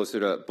Earth, closer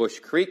to Bush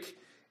Creek.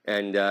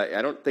 And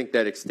I don't think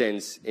that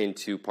extends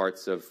into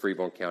parts of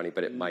Freeborn County,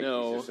 but it might.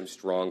 No. There's some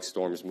strong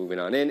storms moving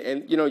on in.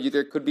 And,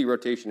 there could be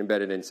rotation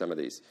embedded in some of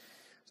these.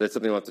 So that's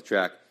something we'll have to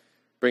track.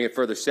 Bring it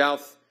further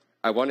south.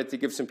 I wanted to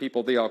give some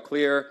people the all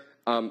clear.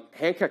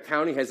 Hancock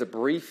County has a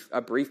brief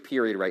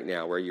period right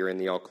now where you're in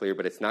the all clear,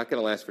 but it's not going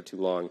to last for too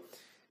long.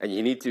 And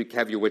you need to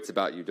have your wits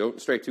about you.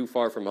 Don't stray too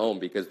far from home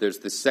because there's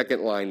the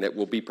second line that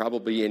will be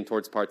probably in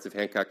towards parts of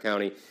Hancock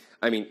County.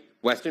 I mean,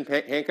 western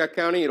Hancock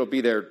County, it'll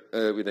be there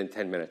within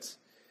 10 minutes.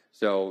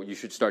 So you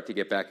should start to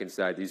get back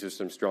inside. These are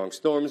some strong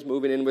storms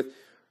moving in with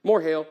more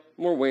hail,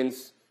 more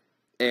winds,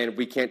 and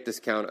we can't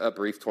discount a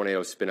brief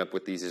tornado spin up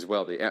with these as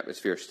well. The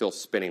atmosphere is still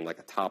spinning like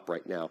a top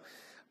right now.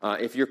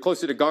 If you're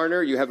closer to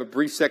Garner, you have a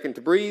brief second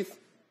to breathe.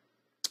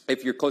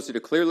 If you're closer to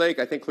Clear Lake,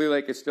 I think Clear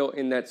Lake is still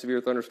in that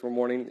severe thunderstorm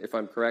warning, if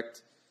I'm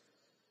correct.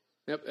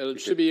 Yep,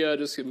 it should be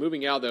just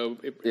moving out, though.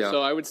 Yeah.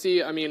 So I would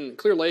see,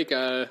 Clear Lake,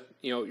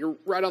 you're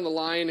right on the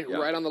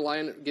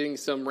line, getting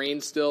some rain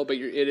still, but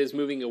it is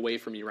moving away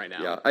from you right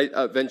now.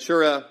 Yeah,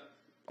 Ventura,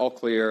 all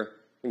clear.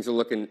 Things are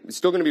looking, it's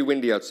still going to be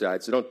windy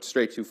outside, so don't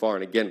stray too far.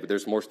 And again,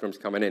 there's more storms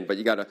coming in, but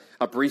you got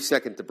a brief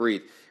second to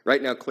breathe.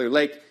 Right now, Clear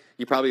Lake,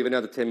 you probably have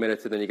another 10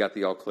 minutes, and then you got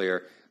the all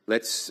clear.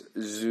 Let's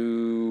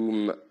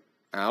zoom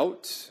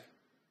out.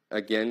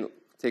 Again,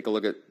 take a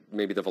look at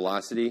maybe the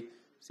velocity.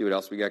 See what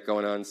else we got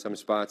going on in some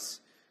spots.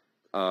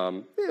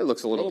 It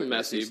looks a little bit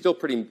messy. It's still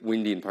pretty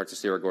windy in parts of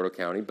Cerro Gordo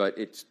County, but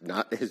it's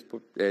not as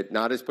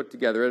put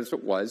together as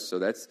it was, so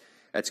that's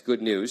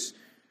good news.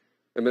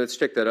 And let's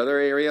check that other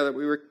area that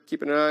we were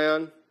keeping an eye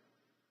on.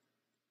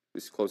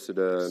 It's closer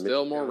to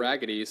still more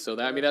raggedy, so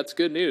that's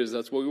good news.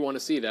 That's what we want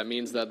to see. That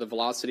means that the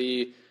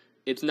velocity,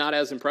 it's not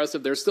as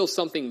impressive. There's still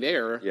something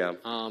there,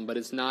 but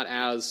it's not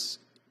as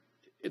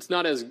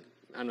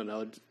I don't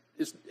know.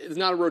 It's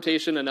not a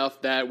rotation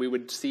enough that we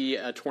would see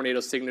a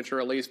tornado signature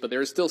at least, but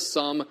there's still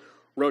some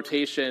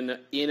rotation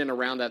in and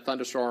around that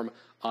thunderstorm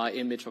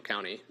in Mitchell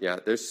County. Yeah,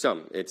 there's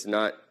some. It's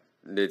not.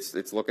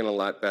 It's looking a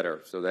lot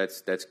better, so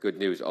that's good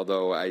news.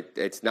 Although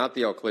it's not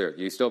the all clear.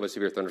 You still have a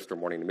severe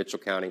thunderstorm warning in Mitchell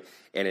County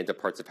and into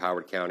parts of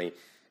Howard County.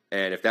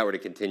 And if that were to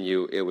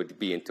continue, it would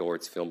be in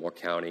towards Fillmore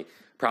County,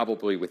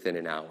 probably within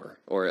an hour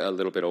or a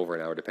little bit over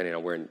an hour, depending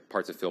on where in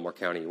parts of Fillmore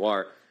County you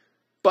are.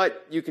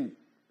 But you can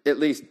at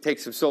least take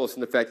some solace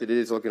in the fact that it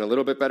is looking a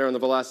little bit better on the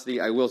velocity.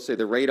 I will say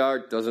the radar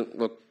doesn't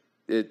look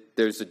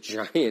there's a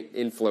giant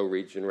inflow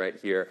region right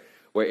here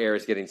where air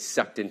is getting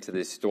sucked into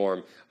this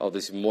storm, all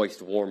this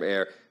moist, warm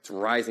air. It's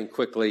rising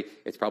quickly.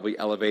 It's probably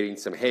elevating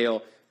some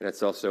hail. And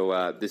it's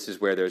also, this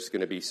is where there's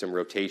going to be some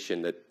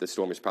rotation that the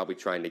storm is probably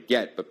trying to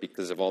get. But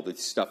because of all the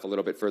stuff a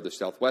little bit further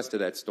southwest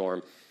of that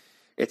storm,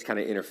 it's kind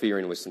of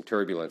interfering with some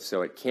turbulence.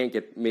 So it can't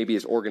get maybe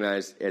as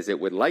organized as it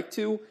would like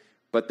to.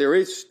 But there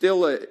is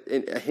still a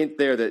hint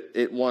there that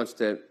it wants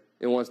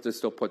to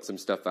still put some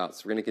stuff out.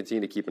 So we're going to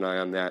continue to keep an eye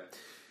on that.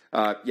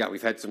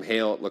 We've had some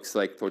hail, it looks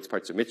like, towards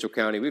parts of Mitchell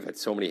County. We've had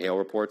so many hail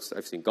reports.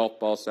 I've seen golf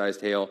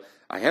ball-sized hail.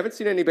 I haven't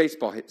seen any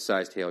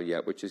baseball-sized hail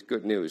yet, which is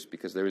good news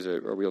because there is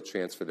a real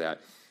chance for that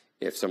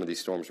if some of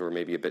these storms were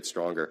maybe a bit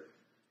stronger.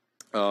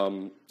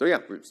 So yeah,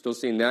 we're still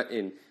seeing that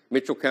in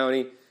Mitchell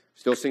County.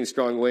 Still seeing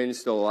strong winds.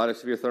 Still a lot of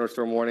severe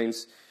thunderstorm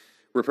warnings.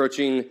 We're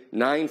approaching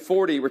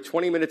 9:40. We're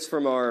 20 minutes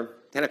from our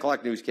 10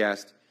 o'clock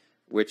newscast,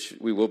 which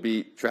we will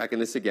be tracking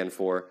this again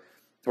for.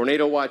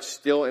 Tornado watch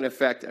still in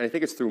effect, and I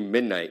think it's through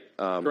midnight.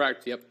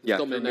 Correct. Yep. Yeah,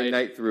 Still through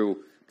midnight.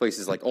 through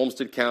places like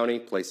Olmsted County,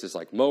 places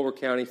like Mower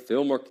County,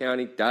 Fillmore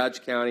County,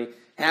 Dodge County.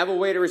 Have a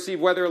way to receive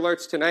weather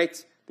alerts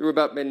tonight through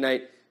about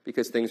midnight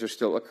because things are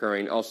still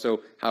occurring.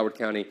 Also, Howard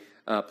County,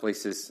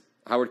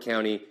 Howard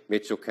County,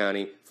 Mitchell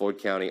County, Floyd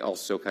County,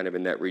 also kind of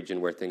in that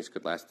region where things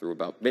could last through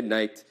about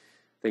midnight.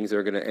 Things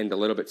are going to end a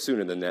little bit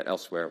sooner than that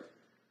elsewhere.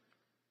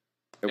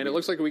 And it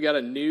looks like we got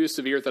a new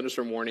severe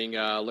thunderstorm warning.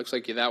 Looks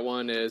like that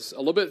one is a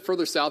little bit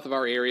further south of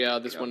our area.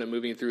 This one is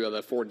moving through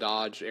the Fort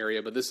Dodge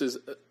area, but this is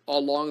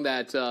along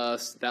that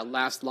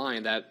last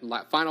line,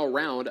 final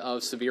round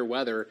of severe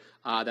weather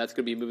that's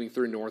going to be moving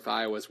through North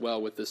Iowa as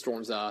well with the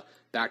storms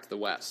back to the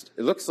west.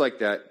 It looks like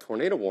that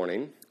tornado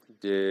warning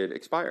did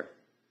expire.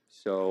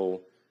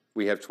 So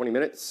we have 20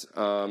 minutes.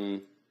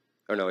 Oh,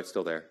 no, it's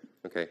still there.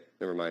 Okay,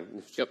 never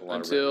mind. Yep,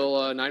 until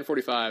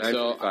 9:45.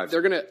 So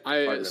they're gonna. I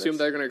assume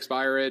they're gonna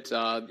expire it.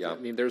 I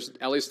mean, there's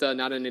at least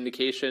not an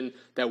indication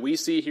that we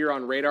see here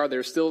on radar.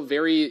 There's still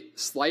very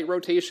slight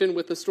rotation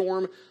with the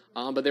storm,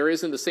 but there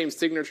isn't the same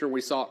signature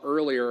we saw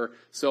earlier.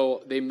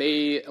 So they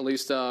may, at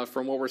least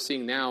from what we're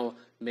seeing now,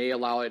 may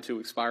allow it to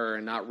expire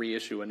and not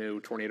reissue a new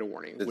tornado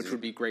warning, which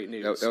would be great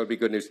news. That would be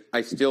good news.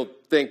 I still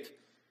think,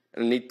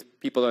 and I need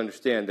people to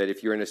understand that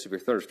if you're in a severe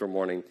thunderstorm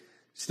warning,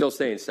 still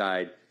stay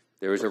inside.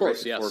 There is a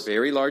risk for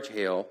very large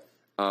hail.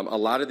 A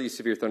lot of these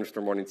severe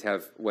thunderstorm warnings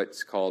have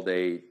what's called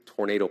a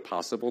tornado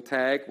possible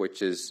tag,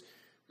 which is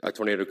a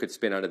tornado could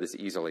spin out of this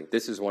easily.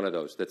 This is one of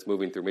those that's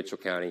moving through Mitchell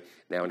County,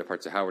 now into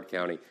parts of Howard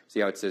County. See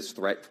how it says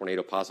threat,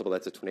 tornado possible?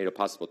 That's a tornado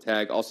possible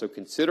tag. Also,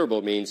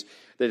 considerable means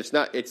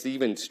that it's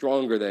even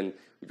stronger than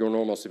your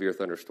normal severe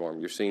thunderstorm.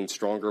 You're seeing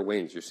stronger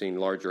winds. You're seeing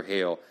larger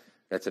hail.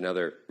 That's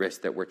another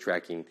risk that we're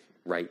tracking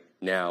right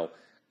now.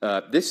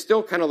 This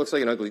still kind of looks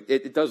like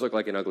it does look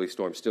like an ugly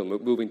storm still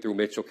moving through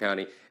Mitchell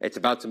County. It's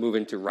about to move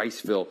into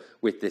Riceville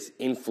with this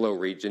inflow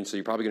region, so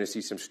you're probably going to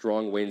see some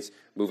strong winds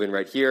moving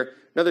right here.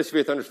 Another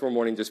severe thunderstorm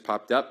warning just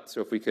popped up, so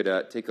if we could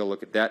take a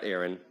look at that,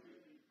 Aaron,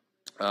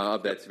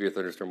 of that severe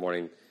thunderstorm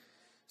warning,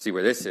 see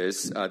where this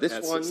is.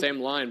 That's one, the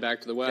same line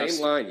back to the west.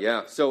 Same line,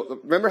 yeah.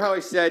 So remember how I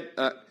said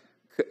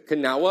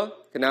Kanawha,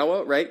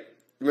 right?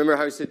 Remember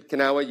how I said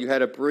Kanawha? You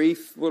had a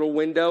brief little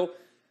window.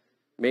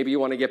 Maybe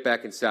you want to get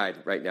back inside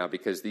right now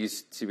because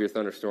these severe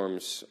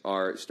thunderstorms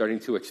are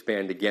starting to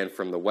expand again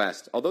from the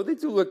west. Although they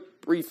do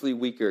look briefly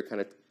weaker, kind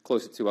of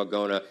closer to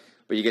Algona,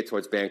 but you get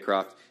towards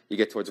Bancroft, you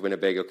get towards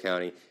Winnebago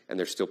County, and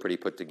they're still pretty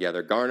put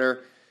together.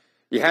 Garner,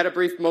 you had a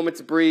brief moment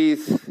to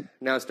breathe.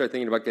 Now start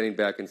thinking about getting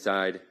back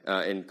inside.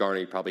 And Garner,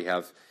 you probably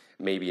have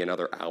maybe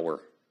another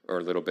hour or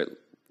a little bit.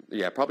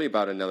 Yeah, probably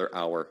about another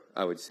hour,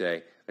 I would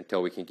say,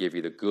 until we can give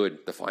you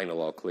the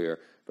final all clear.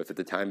 But for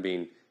the time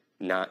being,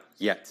 not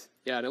yet.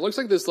 Yeah, and it looks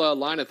like this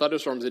line of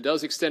thunderstorms, it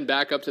does extend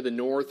back up to the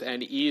north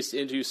and east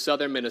into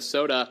southern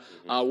Minnesota.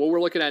 What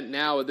we're looking at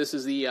now, this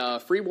is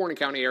the Freeborn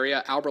County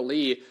area, Albert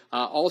Lee,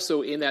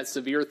 also in that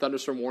severe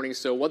thunderstorm warning.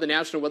 So what the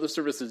National Weather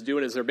Service is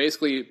doing is they're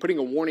basically putting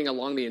a warning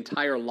along the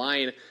entire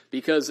line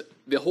because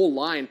the whole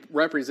line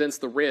represents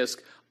the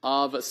risk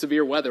of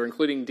severe weather,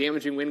 including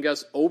damaging wind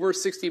gusts over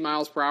 60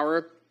 miles per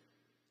hour,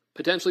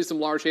 potentially some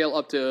large hail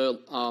up to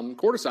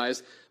quarter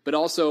size, but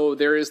also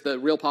there is the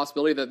real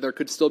possibility that there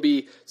could still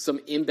be some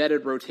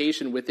embedded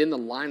rotation within the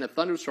line of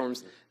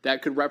thunderstorms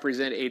that could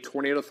represent a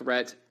tornado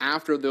threat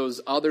after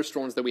those other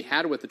storms that we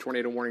had with the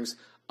tornado warnings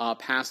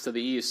passed to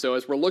the east. So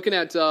as we're looking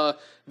at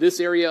this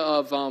area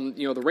of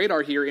the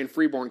radar here in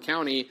Freeborn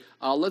County,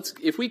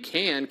 if we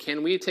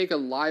can we take a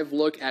live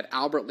look at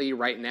Albert Lee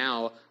right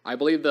now? I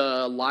believe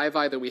the live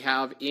eye that we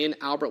have in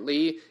Albert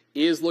Lee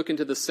is looking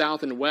to the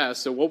south and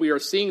west. So what we are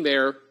seeing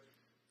there,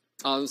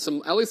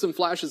 at least some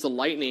flashes of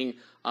lightning,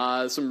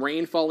 some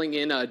rain falling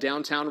in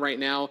downtown right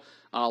now,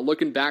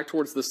 looking back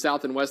towards the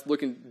south and west,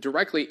 looking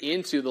directly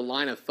into the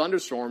line of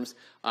thunderstorms.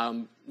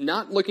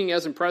 Not looking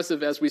as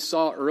impressive as we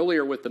saw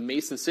earlier with the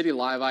Mason City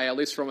live eye, at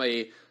least from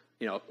a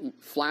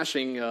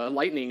flashing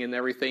lightning and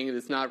everything.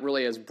 It's not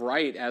really as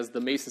bright as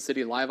the Mason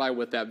City live eye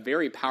with that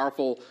very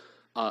powerful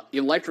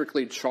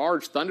electrically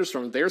charged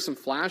thunderstorms. There's some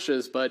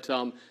flashes, but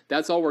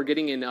that's all we're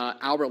getting in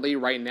Albert Lee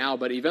right now.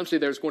 But eventually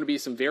there's going to be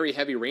some very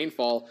heavy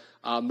rainfall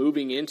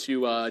moving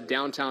into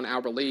downtown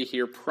Albert Lee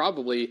here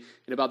probably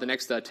in about the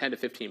next 10 to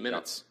 15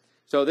 minutes. Yeah.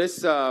 So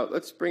this,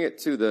 let's bring it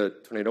to the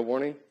tornado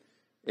warning.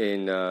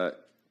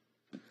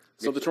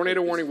 So the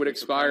tornado warning would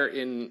expire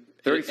in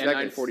 30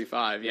 seconds.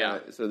 9:45, yeah.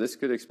 So this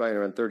could expire in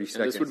around 30 seconds.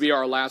 And this would be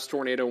our last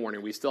tornado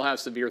warning. We still have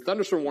severe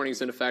thunderstorm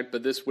warnings in effect,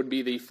 but this would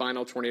be the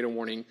final tornado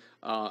warning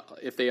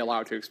if they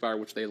allow it to expire,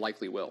 which they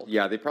likely will.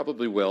 Yeah, they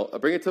probably will.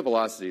 Bring it to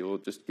velocity. We'll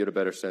just get a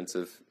better sense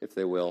of if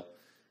they will.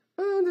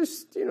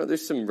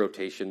 There's some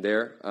rotation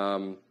there,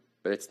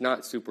 but it's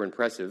not super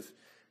impressive.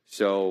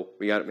 So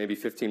we got maybe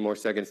 15 more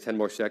seconds, 10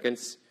 more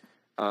seconds.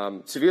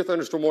 Severe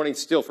thunderstorm warning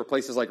still for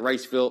places like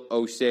Riceville,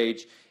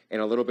 Osage,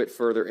 and a little bit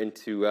further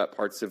into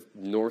parts of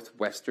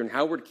northwestern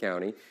Howard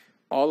County.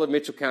 All of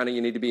Mitchell County,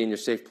 you need to be in your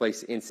safe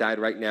place inside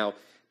right now.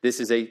 This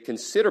is a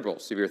considerable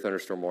severe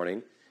thunderstorm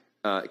warning.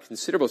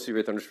 Considerable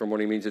severe thunderstorm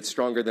warning means it's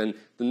stronger than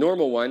the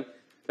normal one.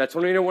 That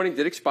tornado warning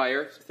did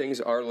expire. So things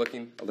are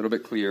looking a little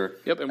bit clearer.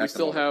 Yep, and we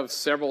still have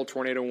several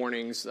tornado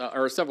warnings,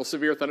 or several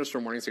severe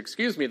thunderstorm warnings,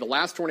 excuse me. The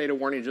last tornado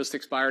warning just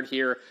expired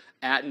here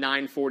at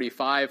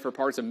 9:45 for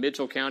parts of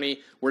Mitchell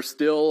County. We're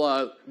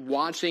still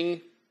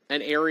watching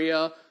an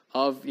area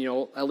of,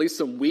 at least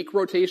some weak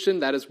rotation.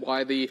 That is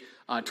why the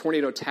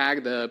tornado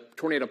tag, the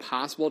tornado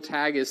possible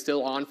tag, is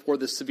still on for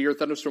the severe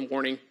thunderstorm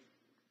warning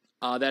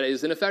that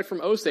is in effect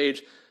from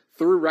Osage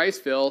through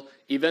Riceville.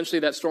 Eventually,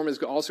 that storm is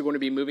also going to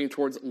be moving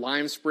towards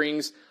Lime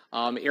Springs,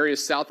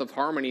 areas south of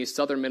Harmony,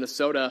 southern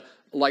Minnesota,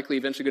 likely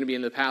eventually going to be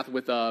in the path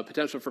with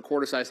potential for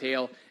quarter-size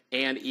hail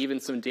and even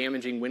some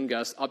damaging wind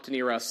gusts up to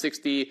near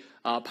 60,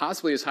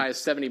 possibly as high as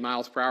 70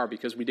 miles per hour,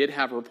 because we did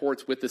have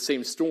reports with the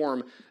same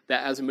storm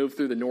that as it moved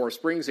through the Norris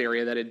Springs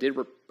area that it did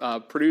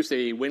produce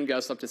a wind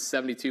gust up to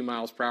 72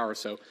 miles per hour.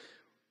 So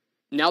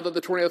now that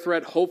the tornado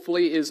threat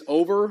hopefully is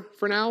over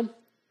for now,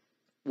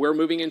 we're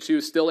moving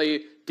into still a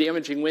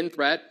damaging wind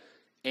threat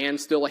and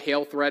still a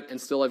hail threat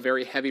and still a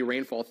very heavy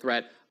rainfall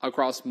threat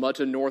across much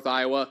of North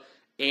Iowa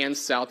and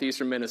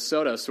southeastern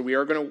Minnesota. So we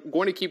are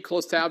going to keep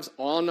close tabs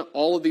on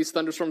all of these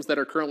thunderstorms that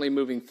are currently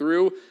moving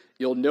through.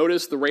 You'll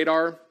notice the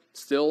radar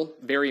still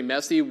very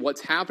messy. What's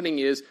happening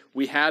is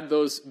we had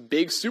those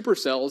big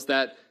supercells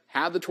that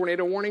had the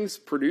tornado warnings,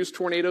 produced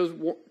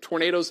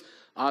tornadoes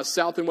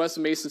south and west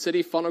of Mason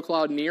City, funnel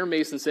cloud near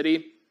Mason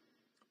City,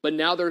 but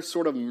now they're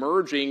sort of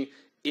merging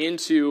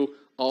into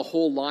a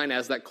whole line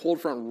as that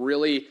cold front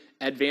really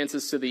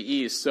advances to the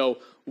east. So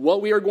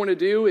what we are going to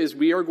do is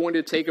we are going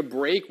to take a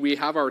break. We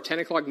have our 10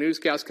 o'clock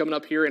newscast coming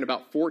up here in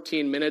about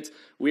 14 minutes.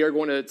 We are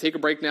going to take a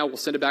break now. We'll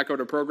send it back over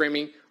to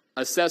programming,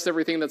 assess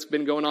everything that's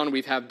been going on.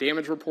 We have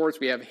damage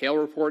reports. We have hail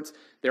reports.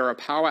 There are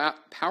power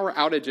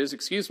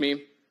outages,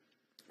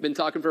 Been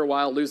talking for a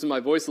while, losing my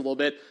voice a little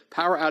bit.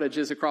 Power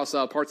outages across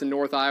parts of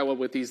North Iowa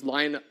with this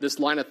line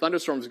of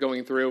thunderstorms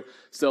going through.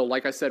 So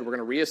like I said, we're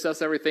going to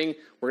reassess everything.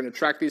 We're going to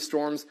track these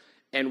storms,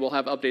 and we'll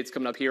have updates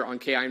coming up here on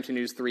KIMT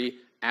News 3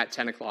 at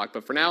 10 o'clock.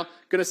 But for now,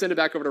 going to send it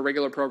back over to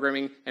regular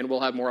programming, and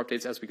we'll have more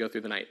updates as we go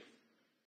through the night.